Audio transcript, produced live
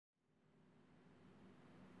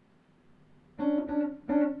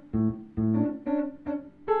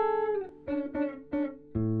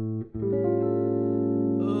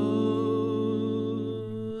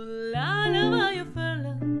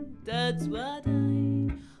but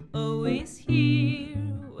I always hear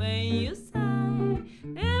when you sigh.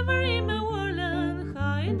 Never in my world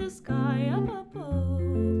high in the sky up above.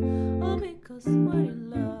 Oh, because what you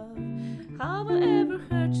love. Have I ever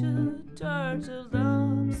heard you turtle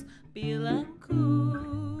doves feel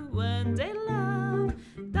uncool when they laugh?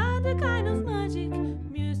 That the kind of magic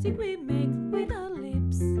music we make with our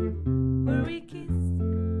lips where we kiss.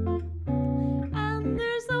 And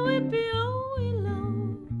there's a weepy old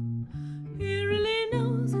willow, he really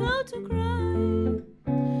knows how to cry.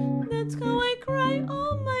 That's how I cry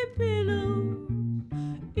on my pillow.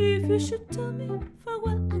 If you should tell me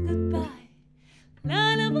farewell and goodbye,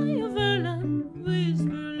 lullaby of Birdland,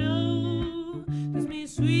 whisper low, kiss me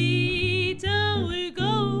sweet and we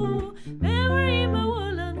go. Never in my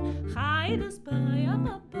world and hide us by up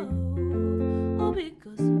above. Oh,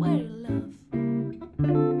 because we're in love.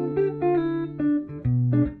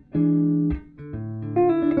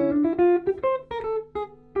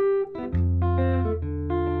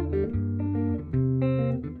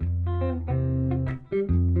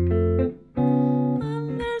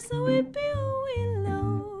 And there's a weepy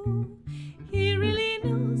willow, he really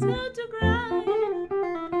knows how to cry.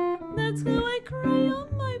 That's how I cry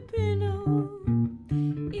on my pillow.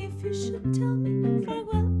 If you should tell me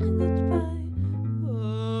farewell and goodbye.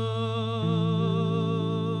 Oh,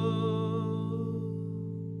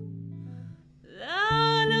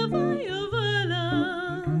 lullaby of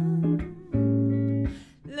Birdland,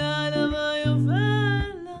 lullaby of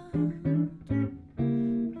Birdland,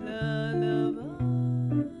 lullaby,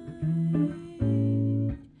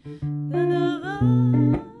 lullaby,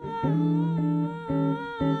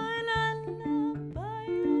 lullaby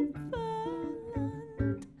of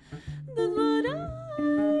Birdland. That's what I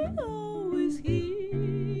always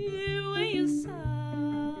hear when you sigh.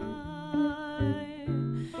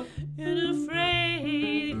 You're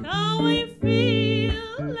afraid how I feel.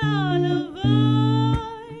 Lullaby,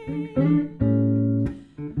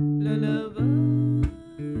 lullaby,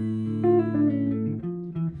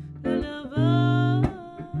 lullaby,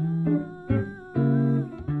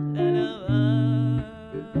 lullaby.